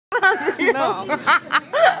No.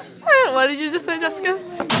 What did you just say, Jessica?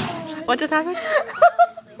 What just happened?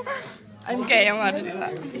 I'm gay. I'm allowed to do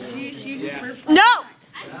that. She just No!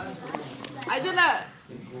 I did that.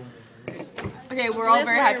 Okay, we're all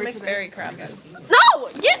very hyper today. Berry crap, guys. No!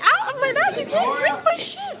 Get out of my bag! You can't drink my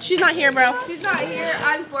shit! She's not here, bro. She's not here,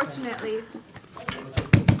 unfortunately. So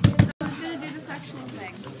who's gonna do the sectional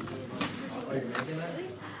thing?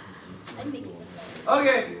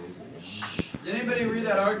 Okay. Did anybody read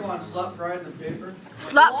that article on slut pride in the paper?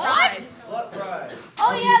 Slut pride? Slut pride.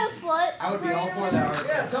 Oh yeah, the slut. I would be all for that article.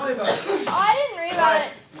 Yeah, tell me about it. Oh, I didn't read about it.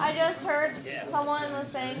 I just heard someone was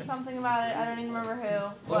saying something about it. I don't even remember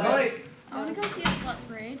who. Well, Cody. I wanna go see a slut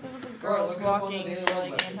parade. It was a girls walking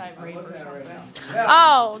like anti-rape or something. Yeah.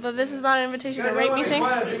 Oh, this is not an invitation to You rape guys me know thing?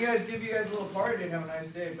 what? If you guys give you guys a little party and have a nice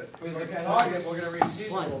day, but we're gonna read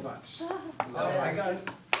season the whole time. Oh, I got it.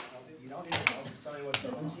 You don't need to. I'll just tell you what's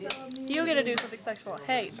going on. You get to do something sexual.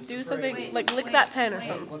 Hey, do something, like lick that pen or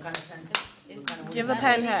something. What kind of pen? Give the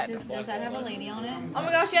pen head. Does that have a lady on it? Oh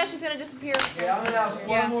my gosh, yeah, she's gonna disappear. Okay, I'm gonna ask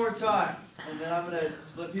one more time, and then I'm gonna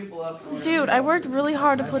split people up. Dude, I worked really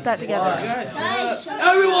hard to put that together. Guys, shut up.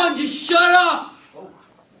 Everyone, just shut up!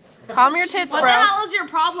 Calm your tits, What the bro. hell is your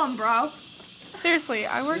problem, bro? Seriously,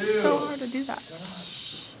 I worked so hard to do that.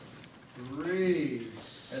 3.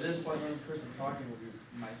 At this point, the only person talking will be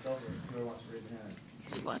myself or whoever wants to raise their hand.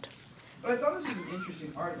 Slut. But I thought this was an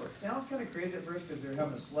interesting article. It sounds kind of crazy at first because they're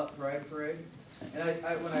having a slut pride parade. And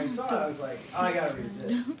when I saw it, I was like, oh, I gotta read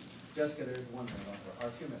this. Jessica, there's one thing off,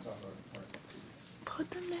 or 2 minutes off our article.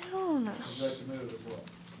 Put them down. Would you like to move as well?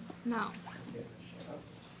 No. Okay, shut up.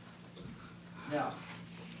 Now,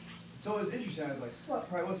 so it was interesting. I was like, slut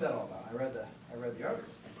pride, what's that all about? I read the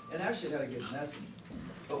article. And actually it had a good message.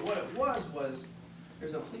 But what it was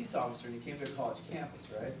there's a police officer and he came to a college campus,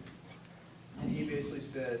 right? And he basically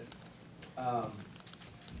said,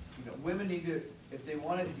 women need to, if they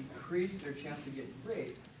want to decrease their chance of getting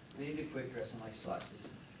raped, they need to quit dressing like sluts.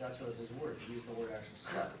 That's what his word. He used the word actual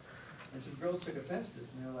slut. And some girls took offense to this,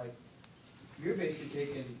 and they're like, you're basically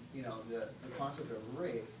taking, the concept of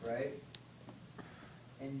rape, right?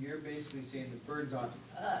 And you're basically saying the burden's on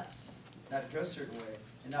us, not to dress a certain way,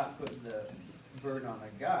 and not putting the burden on a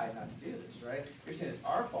guy not to do this, right? You're saying it's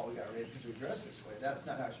our fault we got raped because we dress this way. That's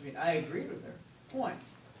not how it should be. I agree with their point.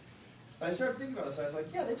 But I started thinking about this. I was like,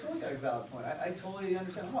 yeah, they totally got a valid point. I totally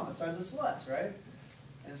understand. I'm on the side of the sluts, right?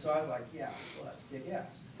 And so I was like, yeah, sluts, kick ass.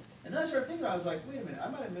 And then I started thinking about it. I was like, wait a minute, I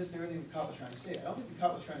might have missed everything the cop was trying to say. I don't think the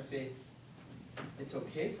cop was trying to say it's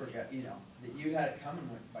okay for a guy, that you had it coming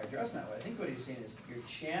by dressing that way. I think what he's saying is your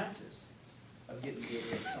chances of getting gay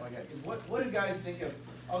raped, something like that. Because what do guys think of?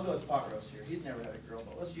 I'll go with Pot Roast here. He's never had a girl,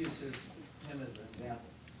 but let's use him as an example.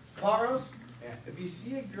 Pot Roast? Yeah. If you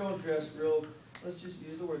see a girl dressed real, let's just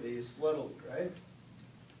use the word they use, sluttily, right?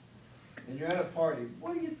 And you're at a party,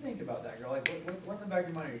 what do you think about that girl? Like, what in the back of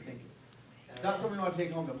your mind are you thinking? It's not something you want to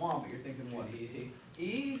take home to mom, but you're thinking what? Easy.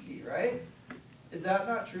 Easy, right? Is that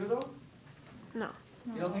not true, though? No.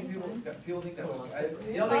 You don't think people think that? You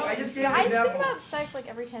don't think? I just gave you an Guys example. think about sex like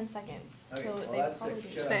every 10 seconds. Okay, So well, they that's probably it. do.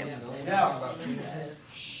 Shut Same. up. Now,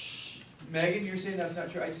 shh. Megan, you're saying that's not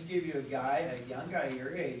true. I just gave you a young guy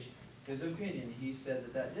your age, his opinion. He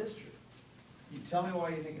said that is true. You tell me why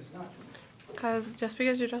you think it's not true. Because just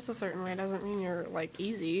because you're dressed a certain way doesn't mean you're, like,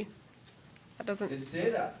 easy. That doesn't... Didn't say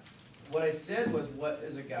that. What I said was, what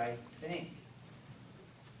does a guy think?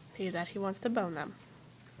 That he wants to bone them.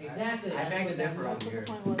 Exactly. I beg to differ on That's what here.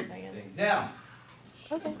 the point was, Megan. Now,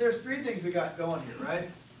 Okay. there's 3 things we got going here, right?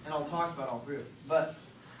 And I'll talk about all 3 of them. But,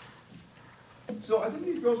 so I think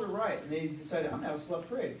these girls are right. And they decided, I'm going to have a slut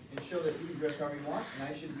parade and show that you can dress however you want, and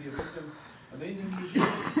I shouldn't be a victim of anything you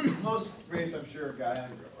do. Most rapes, I'm sure, are guy on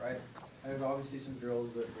girl, right? There's obviously some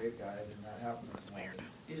girls that rape guys, and that happens. That's weird.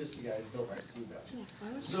 He's just a guy built like Seabass.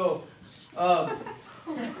 So,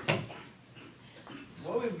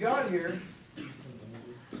 what we've got here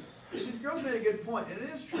is these girls made a good point, and it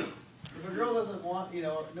is true. If a girl doesn't want,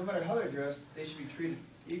 no matter how they're dressed, they should be treated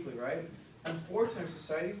equally, right? Unfortunately,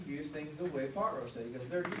 society views things the way Pot Roast said. He goes,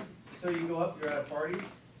 they're easy. So you go up, you're at a party,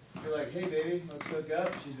 you're like, hey baby, let's hook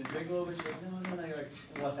up. She's been drinking a little bit. She's like, no. You're like,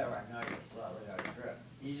 whatever, I'm not gonna slut, look how you dress.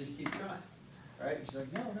 And you just keep trying, right? And she's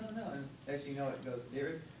like, no. And next thing you know, it goes,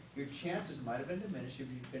 David, your chances might have been diminished if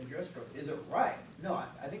you've been dressed appropriately. Is it right? No,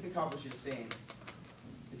 I think the cop was just saying,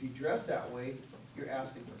 if you dress that way, you're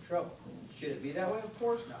asking for trouble. Should it be that way? Of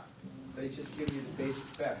course not. But he's just giving you the basic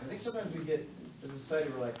facts. I think sometimes we get, as a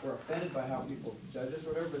society, we're offended by how people judge us or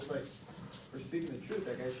whatever, but it's like, we're speaking the truth.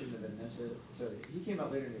 That guy shouldn't have been necessarily. So he came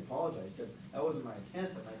out later and he apologized. He said, that wasn't my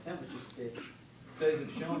intent, but my intent was just to say, studies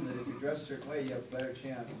have shown that if you dress a certain way, you have a better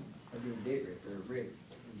chance of being date raped or raped.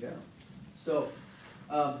 in general. So,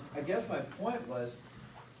 I guess my point was,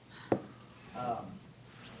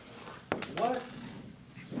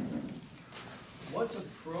 what's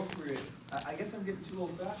appropriate? I guess I'm getting too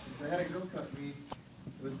old-fashioned. I had a girl come to me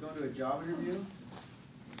who was going to a job interview,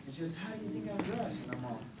 and she goes, "How do you think I dress?" And I'm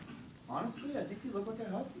all, "Honestly, I think you look like a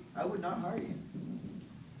hussy. I would not hire you.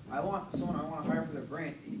 I want someone I want to hire for their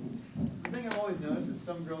brain." The thing I've always noticed is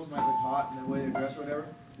some girls might look hot in the way they dress or whatever.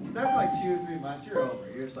 But after like 2 or 3 months, you're over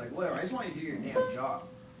it. You're just like, whatever. I just want you to do your damn job.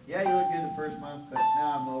 Yeah, you look good the first month, but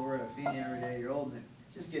now I'm over it. I've seen you every day. You're old, and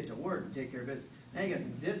just get to work and take care of business. Now you got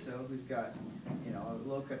some ditzo who's got, you know, a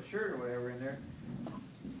low-cut shirt or whatever in there,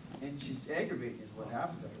 and she's aggravating is what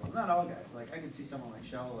happens to her. Well, not all guys. Like, I can see someone like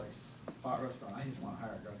Shell, like Hot Roast, going, "I just want to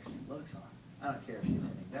hire a girl because she looks hot. I don't care if she's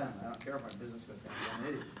anything done. I don't care if my business goes down. I'm an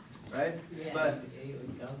idiot." Right? Yeah, But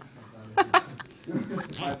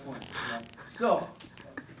my point. Yeah. So,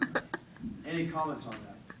 any comments on that?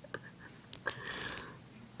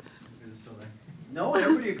 No,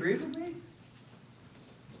 everybody agrees with me?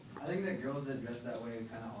 I think that girls that dress that way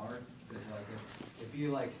kind of are, because like if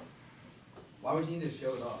you like, why would you need to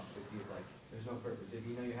show it off if you like, there's no purpose. If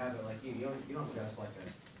you know you have it like you don't dress like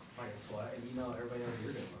a slut, and you know everybody knows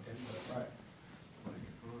you're good looking. But, Right.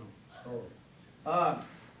 Like,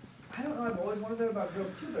 I don't know, I've always wondered that about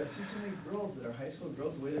girls too, but I see so many girls that are high school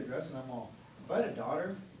girls, the way they're dressed, and I'm all, if I had a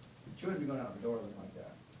daughter, she wouldn't be going out the door looking like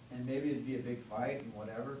that. And maybe it'd be a big fight and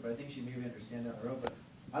whatever, but I think she'd maybe understand down the road, but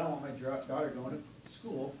I don't want my daughter going to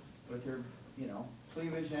school with her, you know,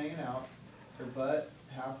 cleavage hanging out, her butt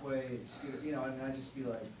halfway, you know, and I just be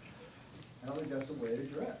like, I don't think that's the way to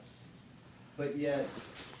dress. But yet,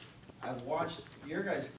 I've watched your guys'